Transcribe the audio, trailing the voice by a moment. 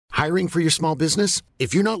Hiring for your small business?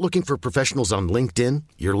 If you're not looking for professionals on LinkedIn,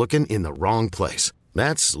 you're looking in the wrong place.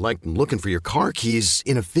 That's like looking for your car keys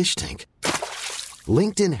in a fish tank.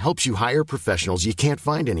 LinkedIn helps you hire professionals you can't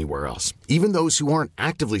find anywhere else, even those who aren't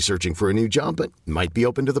actively searching for a new job but might be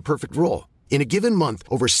open to the perfect role. In a given month,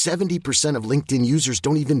 over 70% of LinkedIn users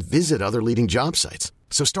don't even visit other leading job sites.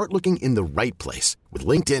 So start looking in the right place. With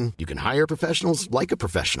LinkedIn, you can hire professionals like a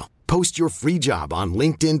professional. Post your free job on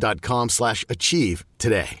linkedin.com/achieve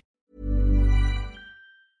today.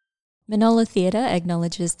 Manola Theatre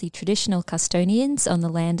acknowledges the traditional custodians on the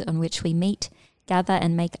land on which we meet, gather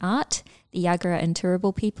and make art, the Yagara and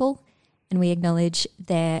Turrbal people, and we acknowledge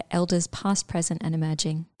their elders past, present and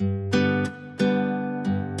emerging.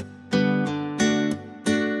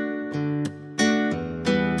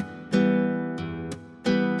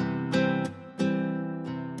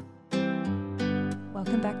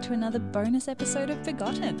 Welcome back to another bonus episode of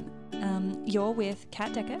Forgotten. You're with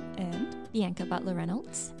Kat Decker and Bianca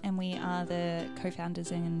Butler-Reynolds. And we are the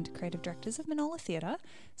co-founders and creative directors of Manola Theatre.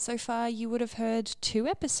 So far, you would have heard 2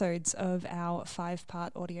 episodes of our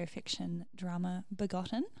 5-part audio fiction drama,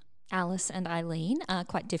 Begotten. Alice and Eileen are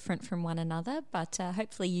quite different from one another, but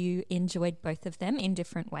hopefully you enjoyed both of them in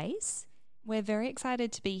different ways. We're very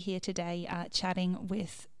excited to be here today chatting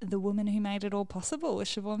with the woman who made it all possible,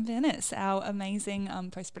 Siobhan Venice, our amazing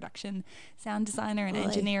post-production sound designer and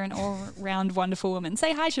engineer and all-round wonderful woman.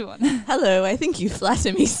 Say hi, Siobhan. Hello, I think you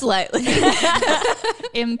flatter me slightly.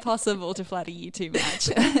 Impossible to flatter you too much.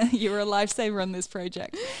 You're a lifesaver on this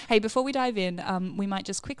project. Hey, before we dive in, we might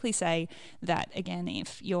just quickly say that, again,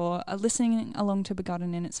 if you're listening along to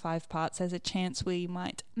Begotten in its 5 parts, there's a chance we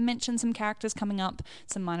might mention some characters coming up,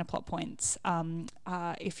 some minor plot points.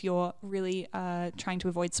 If you're really trying to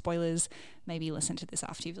avoid spoilers, maybe listen to this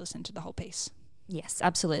after you've listened to the whole piece. Yes,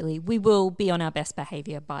 absolutely. We will be on our best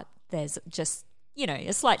behaviour, but there's just,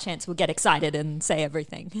 a slight chance we'll get excited and say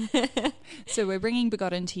everything. So we're bringing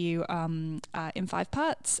Begotten to you in 5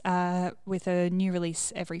 parts with a new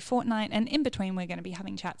release every fortnight. And in between, we're going to be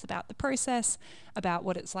having chats about the process, about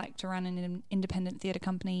what it's like to run an independent theatre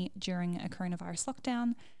company during a coronavirus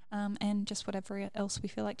lockdown, and just whatever else we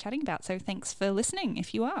feel like chatting about. So thanks for listening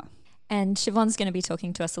if you are. And Siobhan's going to be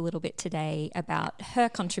talking to us a little bit today about her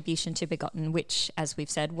contribution to Begotten, which, as we've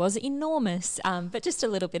said, was enormous, but just a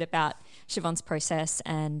little bit about Siobhan's process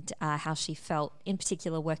and how she felt, in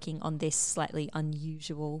particular, working on this slightly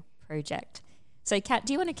unusual project. So, Kat,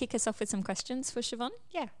 do you want to kick us off with some questions for Siobhan?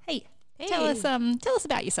 Yeah. Hey. Tell us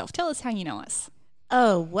about yourself. Tell us how you know us.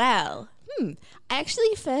 Oh, well. I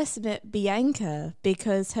actually first met Bianca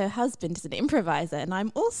because her husband is an improviser and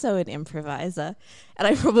I'm also an improviser. And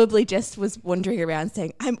I probably just was wandering around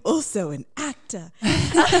saying, I'm also an actor.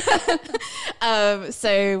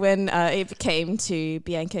 So when it came to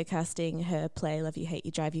Bianca casting her play Love You, Hate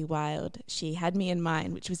You, Drive You Wild, she had me in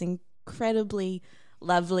mind, which was incredibly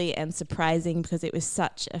lovely and surprising because it was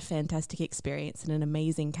such a fantastic experience and an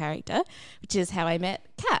amazing character, which is how I met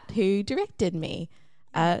Kat, who directed me.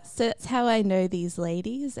 So that's how I know these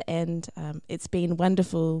ladies, and it's been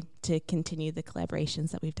wonderful to continue the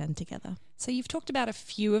collaborations that we've done together. So you've talked about a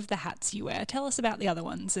few of the hats you wear. Tell us about the other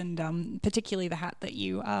ones, and particularly the hat that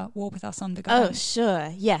you wore with us on Begotten. Oh,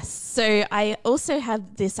 sure. Yes. So I also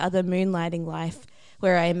have this other moonlighting life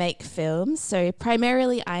where I make films. So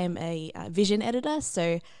primarily I am a vision editor,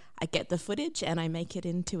 so I get the footage and I make it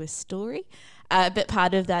into a story. But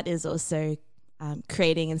part of that is also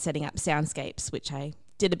creating and setting up soundscapes, which I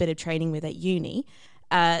did a bit of training with at uni.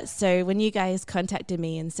 So when you guys contacted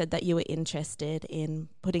me and said that you were interested in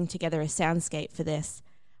putting together a soundscape for this,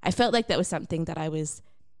 I felt like that was something that I was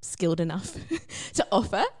skilled enough to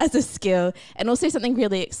offer as a skill, and also something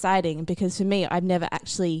really exciting because for me, I've never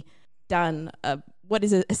actually done what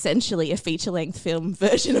is essentially a feature-length film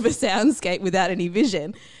version of a soundscape without any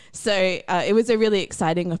vision. So it was a really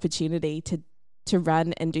exciting opportunity to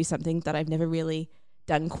run and do something that I've never really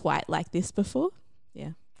done quite like this before.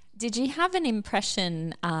 Yeah. Did you have an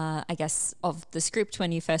impression, I guess, of the script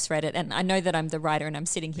when you first read it? And I know that I'm the writer and I'm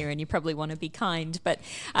sitting here and you probably want to be kind, but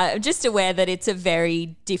I'm just aware that it's a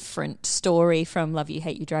very different story from Love You,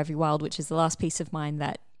 Hate You, Drive You Wild, which is the last piece of mine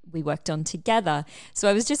that we worked on together. So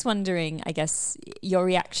I was just wondering, I guess, your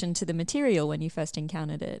reaction to the material when you first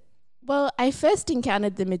encountered it. Well, I first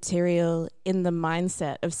encountered the material in the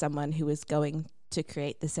mindset of someone who was going to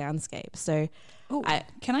create the soundscape. So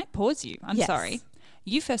can I pause you? I'm Yes. sorry.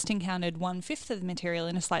 You first encountered 1/5 of the material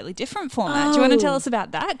in a slightly different format. Do you want to tell us about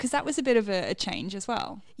that? Because that was a bit of a change as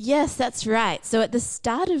well. Yes, that's right. So at the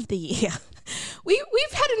start of the year,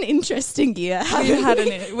 We've had an interesting year.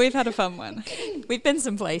 We've had a fun one. We've been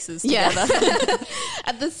some places together. Yeah.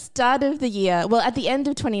 At the start of the year, well, at the end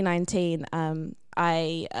of 2019,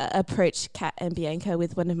 I approached Kat and Bianca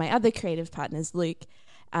with one of my other creative partners, Luke,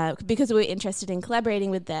 because we were interested in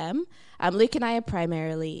collaborating with them. Luke and I are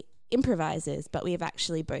primarily improvisers, but we have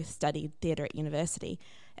actually both studied theatre at university,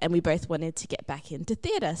 and we both wanted to get back into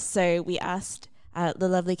theatre. So we asked the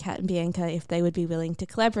lovely Kat and Bianca if they would be willing to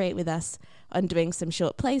collaborate with us on doing some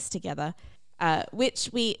short plays together,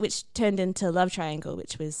 which turned into Love Triangle,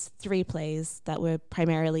 which was 3 plays that were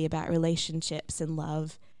primarily about relationships and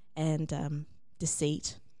love and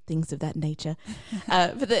deceit, things of that nature.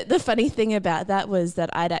 But the funny thing about that was that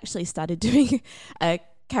I'd actually started doing a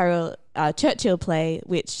Carol Churchill play,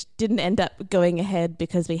 which didn't end up going ahead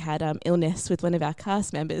because we had illness with one of our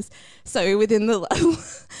cast members. So within the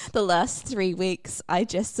last 3 weeks, I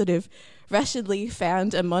just sort of rushedly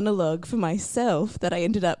found a monologue for myself that I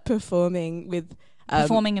ended up performing with...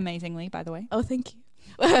 performing amazingly, by the way. Oh, thank you.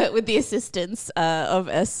 With the assistance of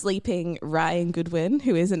a sleeping Ryan Goodwin,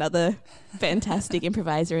 who is another fantastic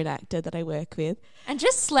improviser and actor that I work with. And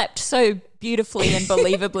just slept so beautifully and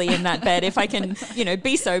believably in that bed, if I can,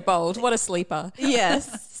 be so bold. What a sleeper.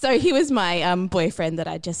 Yes. So he was my boyfriend that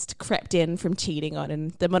I just crept in from cheating on,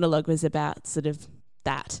 and the monologue was about sort of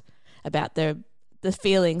that, about the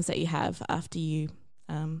feelings that you have after you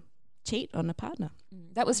cheat on a partner.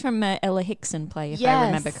 That was from Ella Hickson play, if I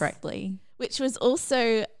remember correctly. Which was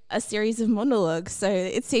also a series of monologues. So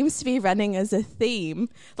it seems to be running as a theme.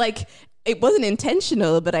 Like, it wasn't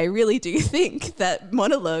intentional, but I really do think that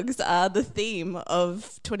monologues are the theme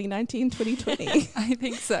of 2019-2020. I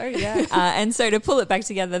think so, yeah. And so to pull it back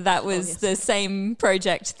together, that was the same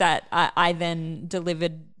project that I then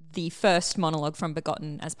delivered the first monologue from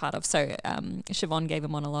Begotten as part of. So Siobhan gave a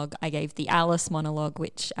monologue. I gave the Alice monologue,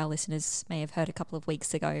 which our listeners may have heard a couple of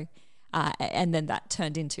weeks ago. And then that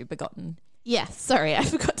turned into Begotten. Yeah, sorry, I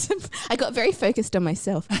forgot to... I got very focused on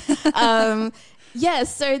myself. So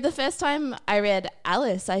the first time I read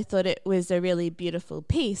Alice, I thought it was a really beautiful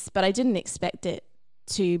piece, but I didn't expect it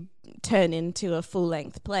to turn into a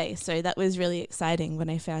full-length play. So that was really exciting when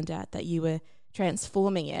I found out that you were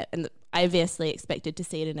transforming it. And I obviously expected to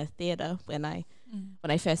see it in a theatre when I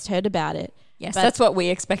first heard about it. Yes, that's what we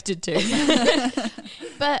expected to.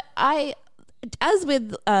 But as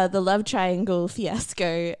with the Love Triangle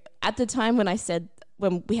fiasco, at the time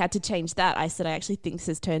when we had to change that, I said I actually think this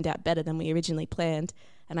has turned out better than we originally planned.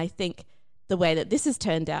 And I think the way that this has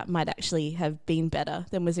turned out might actually have been better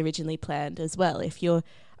than was originally planned as well. If you're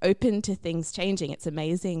open to things changing, it's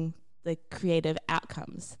amazing the creative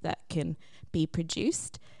outcomes that can be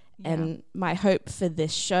produced. Yeah. And my hope for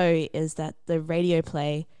this show is that the radio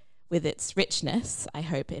play, with its richness, I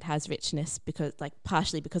hope it has richness because,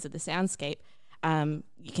 partially because of the soundscape,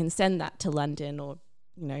 you can send that to London or,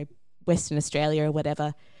 Western Australia or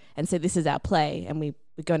whatever, and so this is our play, and we're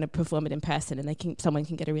going to perform it in person, and someone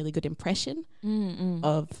can get a really good impression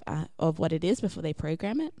of what it is before they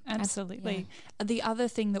program it. Absolutely. Yeah. The other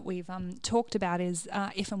thing that we've talked about is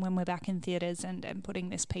if and when we're back in theatres and putting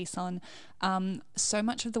this piece on, so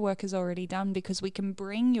much of the work is already done because we can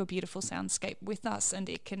bring your beautiful soundscape with us, and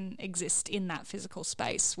it can exist in that physical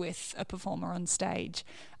space with a performer on stage,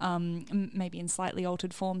 maybe in slightly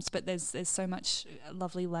altered forms, but there's so much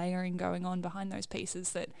lovely layering going on behind those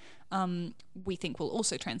pieces that we think will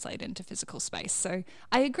also translate into physical space. So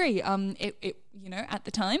I agree. At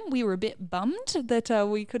the time we were a bit bummed that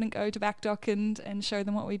we couldn't go to Backdock and show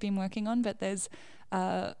them what we've been working on, but there's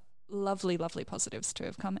lovely, lovely positives to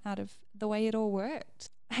have come out of the way it all worked.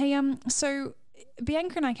 Hey, so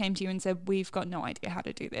Bianca and I came to you and said, we've got no idea how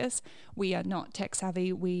to do this. We are not tech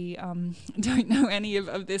savvy. We don't know any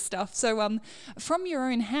of this stuff. So from your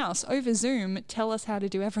own house over Zoom, tell us how to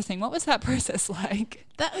do everything. What was that process like?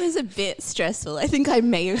 That was a bit stressful. I think I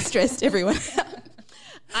may have stressed everyone out.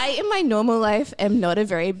 I, in my normal life, am not a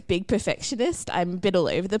very big perfectionist. I'm a bit all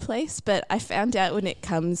over the place, but I found out when it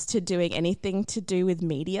comes to doing anything to do with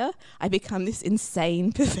media, I become this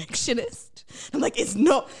insane perfectionist. I'm like, it's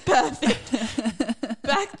not perfect.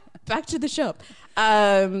 Back to the shop.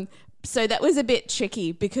 So that was a bit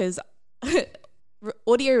tricky because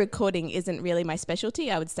audio recording isn't really my specialty.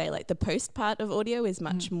 I would say the post part of audio is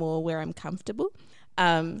much more where I'm comfortable.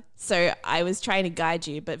 So I was trying to guide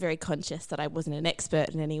you, but very conscious that I wasn't an expert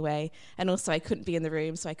in any way. And also I couldn't be in the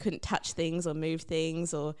room, so I couldn't touch things or move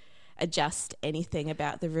things or adjust anything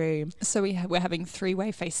about the room. So we're having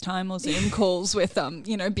 3-way FaceTime or Zoom calls with,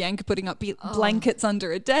 Bianca putting up blankets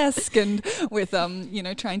under a desk and with,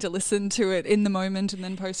 trying to listen to it in the moment and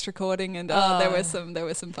then post-recording. And there were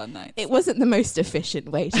some fun nights. It wasn't the most efficient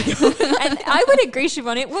way to go. And I would agree,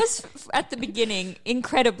 Siobhan, it was at the beginning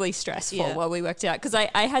incredibly stressful while we worked it out, because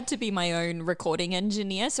I had to be my own recording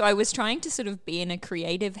engineer. So I was trying to sort of be in a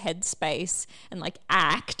creative headspace and like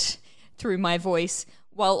act through my voice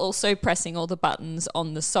while also pressing all the buttons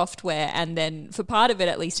on the software, and then for part of it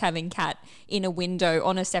at least having Kat in a window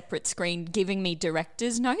on a separate screen giving me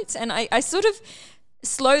director's notes, and I sort of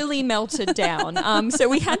slowly melted down. So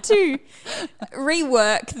we had to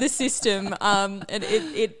rework the system, and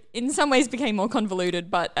it in some ways became more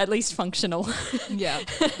convoluted, but at least functional. Yeah.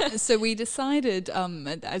 So we decided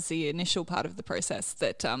as the initial part of the process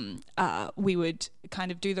that we would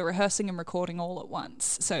kind of do the rehearsing and recording all at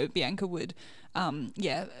once. So Bianca would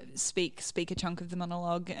speak a chunk of the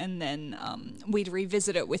monologue, and then we'd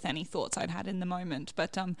revisit it with any thoughts I'd had in the moment.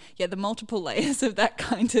 But the multiple layers of that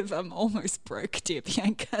kind of almost broke dear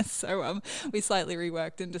Bianca. So we slightly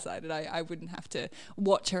reworked and decided I wouldn't have to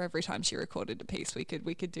watch her every time she recorded a piece. We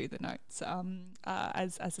could do the notes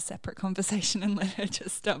as a separate conversation and let her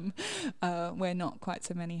just wear not quite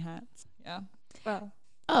so many hats. Yeah.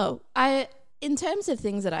 Well. In terms of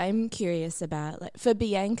things that I'm curious about, like for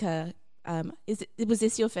Bianca, was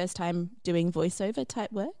this your first time doing voiceover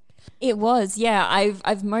type work? It was, yeah.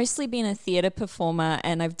 I've mostly been a theatre performer,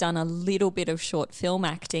 and I've done a little bit of short film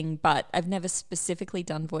acting, but I've never specifically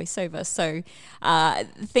done voiceover. So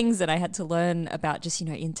things that I had to learn about, just,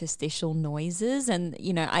 interstitial noises, and,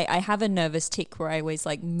 I have a nervous tic where I always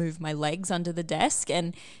like move my legs under the desk,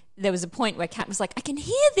 and there was a point where Kat was like, I can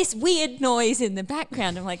hear this weird noise in the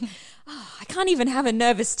background. I'm like, I can't even have a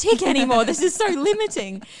nervous tic anymore. This is so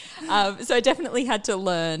limiting. So I definitely had to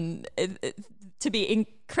learn to be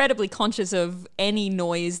incredibly conscious of any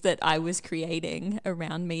noise that I was creating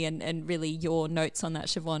around me, and really your notes on that,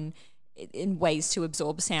 Siobhan, in ways to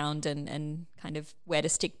absorb sound and kind of where to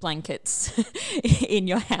stick blankets in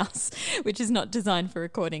your house, which is not designed for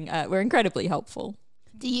recording, were incredibly helpful.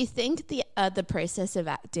 Do you think the process of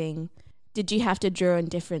acting, did you have to draw on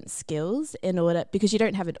different skills in order, because you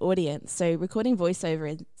don't have an audience, so recording voiceover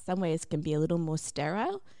in some ways can be a little more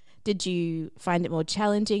sterile? Did you find it more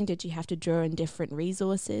challenging? Did you have to draw on different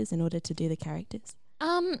resources in order to do the characters?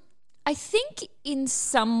 I think in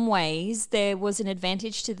some ways there was an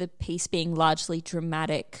advantage to the piece being largely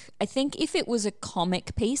dramatic. I think if it was a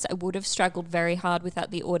comic piece, I would have struggled very hard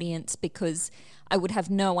without the audience, because I would have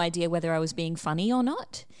no idea whether I was being funny or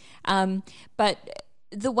not. But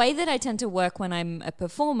the way that I tend to work when I'm a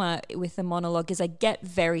performer with a monologue is I get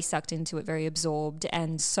very sucked into it, very absorbed.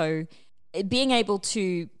 And so being able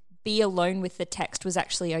to be alone with the text was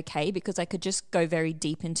actually okay, because I could just go very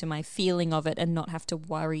deep into my feeling of it and not have to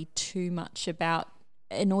worry too much about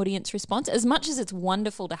an audience response. As much as it's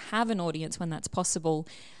wonderful to have an audience when that's possible,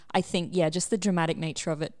 I think, just the dramatic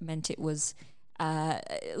nature of it meant it was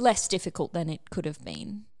less difficult than it could have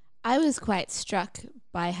been. I was quite struck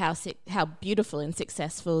by how beautiful and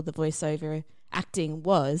successful the voiceover acting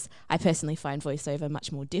was. I personally find voiceover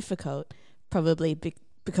much more difficult, probably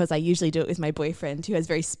because I usually do it with my boyfriend, who has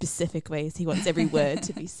very specific ways he wants every word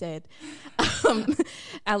to be said.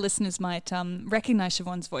 Our listeners might recognise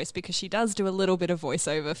Siobhan's voice, because she does do a little bit of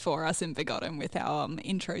voiceover for us in Begotten with our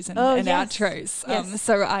intros and outros. Yes.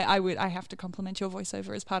 So I have to compliment your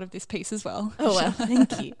voiceover as part of this piece as well. Oh, well,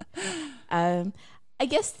 thank you. I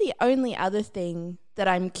guess the only other thing that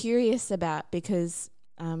I'm curious about, because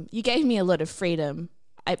you gave me a lot of freedom.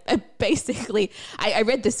 I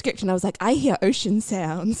read the script and I was like, I hear ocean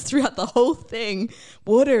sounds throughout the whole thing.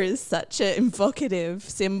 Water is such an evocative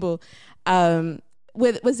symbol.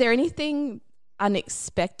 Was there anything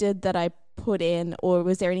unexpected that I put in, or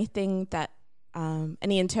was there anything that,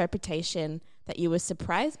 any interpretation that you were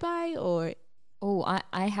surprised by, or? Oh,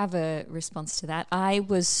 I have a response to that. I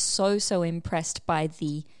was so impressed by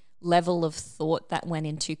the level of thought that went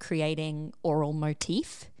into creating oral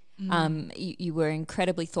motif. You were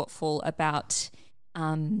incredibly thoughtful about,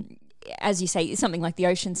 as you say, something like the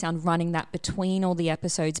ocean sound, running that between all the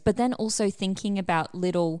episodes, but then also thinking about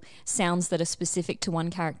little sounds that are specific to one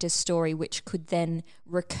character's story, which could then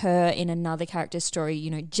recur in another character's story,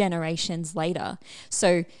 generations later.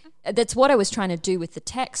 So that's what I was trying to do with the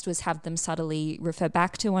text, was have them subtly refer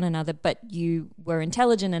back to one another, but you were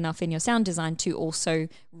intelligent enough in your sound design to also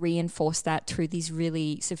reinforce that through these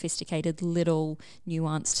really sophisticated little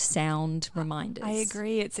nuanced sound reminders. I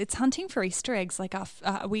agree. It's hunting for Easter eggs. Like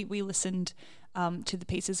we listened to the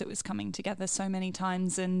pieces. It was coming together so many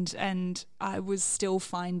times, and I was still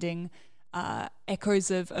finding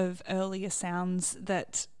echoes of earlier sounds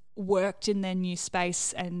that worked in their new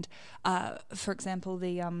space. And for example,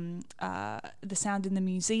 the sound in the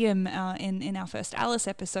museum in our first Alice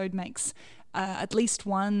episode makes at least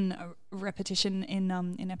one repetition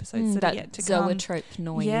in episodes that are yet to come. Zoetrope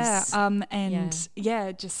noise.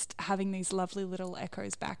 Yeah, just having these lovely little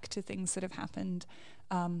echoes back to things that have happened.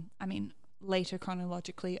 Later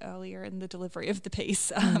chronologically, earlier in the delivery of the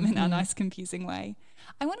piece, in a nice confusing way.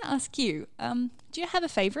 I want to ask you, do you have a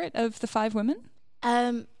favourite of the 5 women?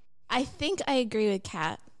 I think I agree with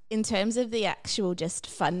Kat. In terms of the actual just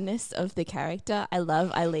funness of the character, I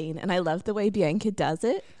love Eileen, and I love the way Bianca does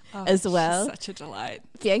it as well. She's such a delight.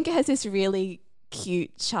 Bianca has this really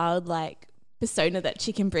cute, childlike persona that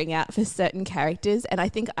she can bring out for certain characters, and I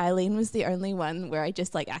think Eileen was the only one where I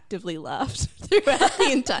just actively laughed throughout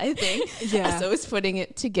the entire thing as I was putting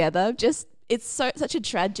it together. Just it's such a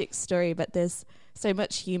tragic story, but there's so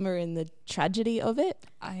much humor in the tragedy of it.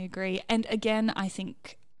 I agree. And again, I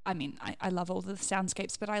love all the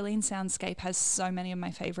soundscapes, but Eileen's soundscape has so many of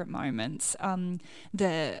my favourite moments.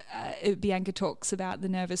 Bianca talks about the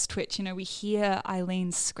nervous twitch. We hear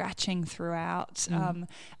Eileen scratching throughout,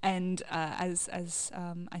 and as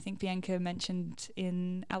I think Bianca mentioned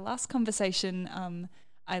in our last conversation,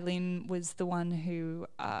 Eileen was the one who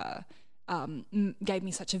gave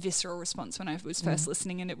me such a visceral response when I was first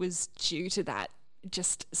listening, and it was due to that.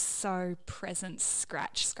 Just so present,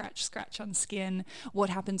 scratch on skin.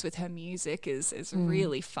 What happens with her music is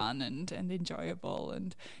really fun and enjoyable.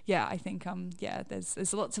 And I think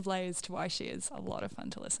there's lots of layers to why she is a lot of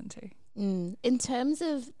fun to listen to. In terms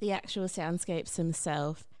of the actual soundscapes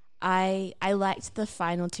themselves, I liked the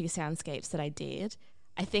final 2 soundscapes that I did.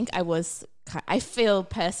 I think I feel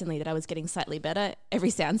personally that I was getting slightly better every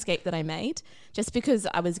soundscape that I made, just because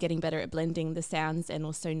I was getting better at blending the sounds and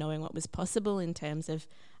also knowing what was possible in terms of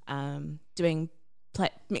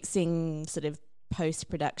mixing sort of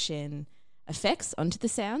post-production effects onto the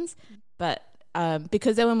sounds. But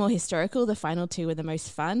because they were more historical, the final 2 were the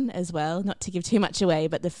most fun as well, not to give too much away,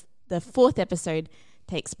 but the 4th episode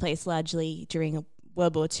takes place largely during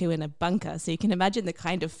World War II in a bunker, so you can imagine the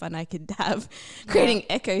kind of fun I could have creating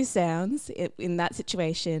echo sounds in that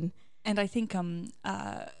situation. And I think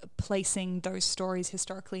placing those stories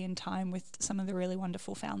historically in time with some of the really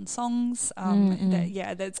wonderful found songs, I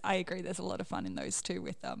agree. There's a lot of fun in those too,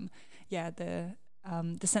 with the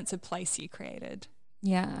sense of place you created.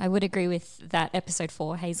 Yeah, I would agree with that. Episode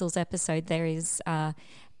 4, Hazel's episode, there is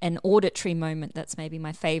an auditory moment that's maybe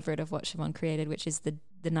my favourite of what Siobhan created, which is the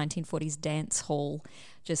 1940s dance hall.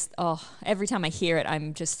 Just, every time I hear it,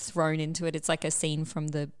 I'm just thrown into it. It's like a scene from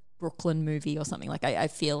the Brooklyn movie or something. I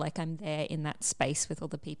feel like I'm there in that space with all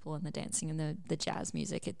the people and the dancing and the jazz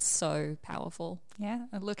music. It's so powerful. Yeah,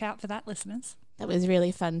 look out for that, listeners. That was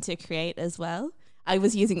really fun to create as well. I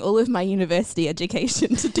was using all of my university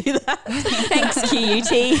education to do that. Thanks,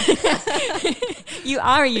 QUT. You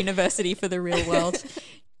are a university for the real world.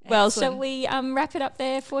 Well, shall we wrap it up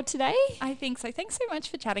there for today? I think so. Thanks so much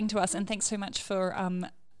for chatting to us, and thanks so much for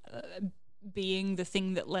being the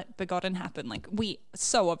thing that let Begotten happen. We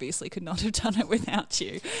so obviously could not have done it without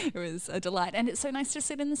you. It was a delight, and it's so nice to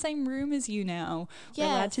sit in the same room as you now. Yes.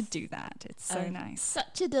 We're allowed to do that. It's so nice.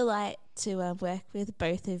 Such a delight to work with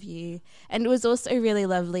both of you, and it was also really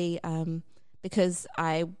lovely because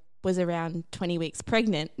I was around 20 weeks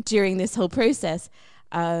pregnant during this whole process.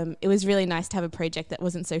 It was really nice to have a project that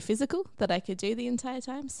wasn't so physical, that I could do the entire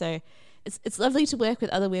time. So it's lovely to work with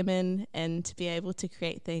other women and to be able to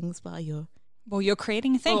create things while you're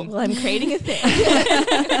creating a thing. Well, I'm creating a thing.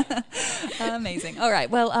 Amazing. All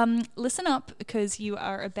right. Well, listen up, because you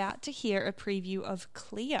are about to hear a preview of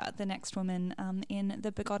Clea, the next woman in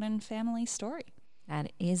the Begotten family story.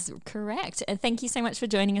 That is correct. Thank you so much for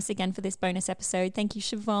joining us again for this bonus episode. Thank you,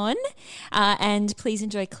 Siobhan. And please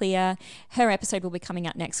enjoy Clea. Her episode will be coming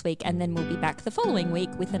out next week, and then we'll be back the following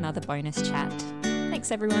week with another bonus chat. Thanks,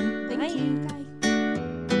 everyone. Thank you. Bye.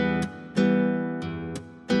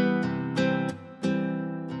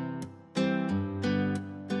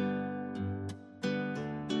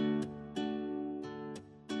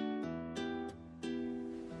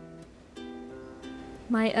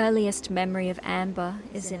 My earliest memory of Amber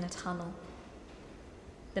is in a tunnel.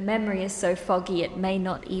 The memory is so foggy it may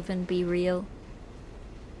not even be real.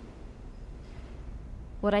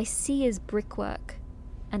 What I see is brickwork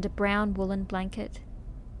and a brown woolen blanket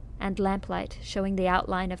and lamplight showing the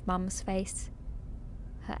outline of Mum's face,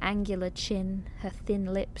 her angular chin, her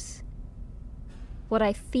thin lips. What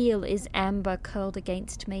I feel is Amber curled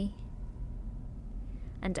against me.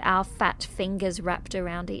 and our fat fingers wrapped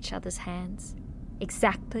around each other's hands.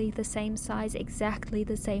 Exactly the same size, exactly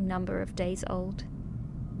the same number of days old.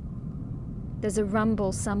 There's a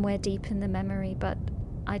rumble somewhere deep in the memory, but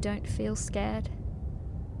I don't feel scared.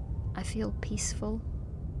 I feel peaceful.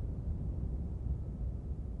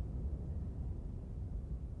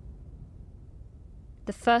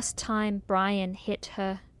 The first time Brian hit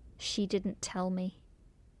her, she didn't tell me.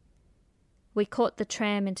 We caught the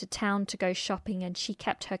tram into town to go shopping, and she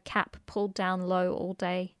kept her cap pulled down low all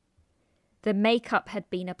day. The makeup had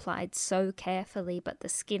been applied so carefully, but the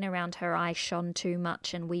skin around her eye shone too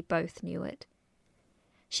much, and we both knew it.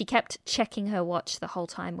 She kept checking her watch the whole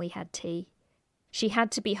time we had tea. She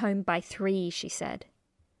had to be home by 3, she said.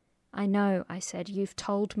 I know, I said. You've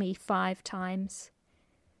told me 5 times.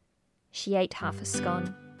 She ate half a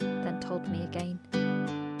scone, then told me again.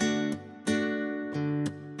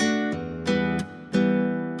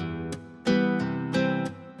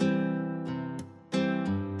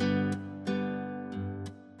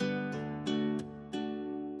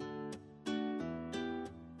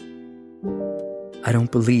 I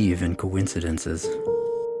don't believe in coincidences.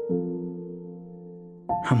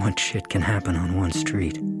 How much shit can happen on one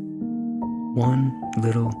street? One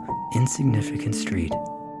little, insignificant street.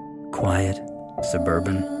 Quiet,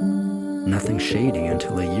 suburban, nothing shady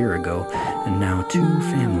until a year ago, and now 2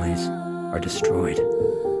 families are destroyed.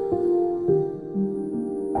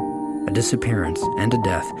 A disappearance and a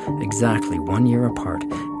death exactly 1 year apart,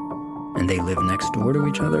 and they live next door to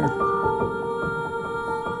each other?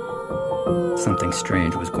 Something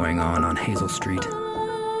strange was going on Hazel Street,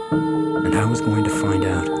 and I was going to find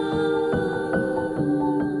out.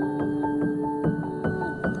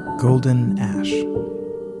 Golden Ash,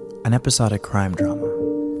 an episodic crime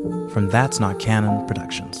drama from That's Not Canon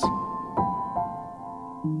Productions.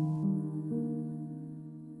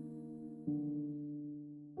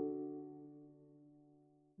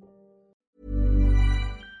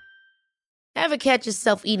 Ever catch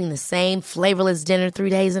yourself eating the same flavorless dinner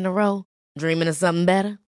 3 days in a row? Dreaming of something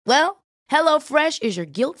better? Well, HelloFresh is your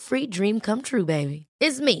guilt-free dream come true, baby.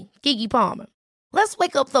 It's me, Keke Palmer. Let's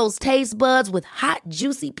wake up those taste buds with hot,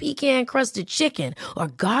 juicy pecan-crusted chicken or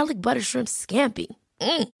garlic butter shrimp scampi.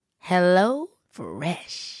 Hello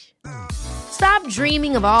Fresh. Stop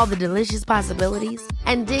dreaming of all the delicious possibilities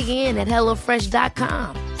and dig in at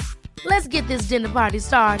HelloFresh.com. Let's get this dinner party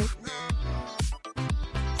started.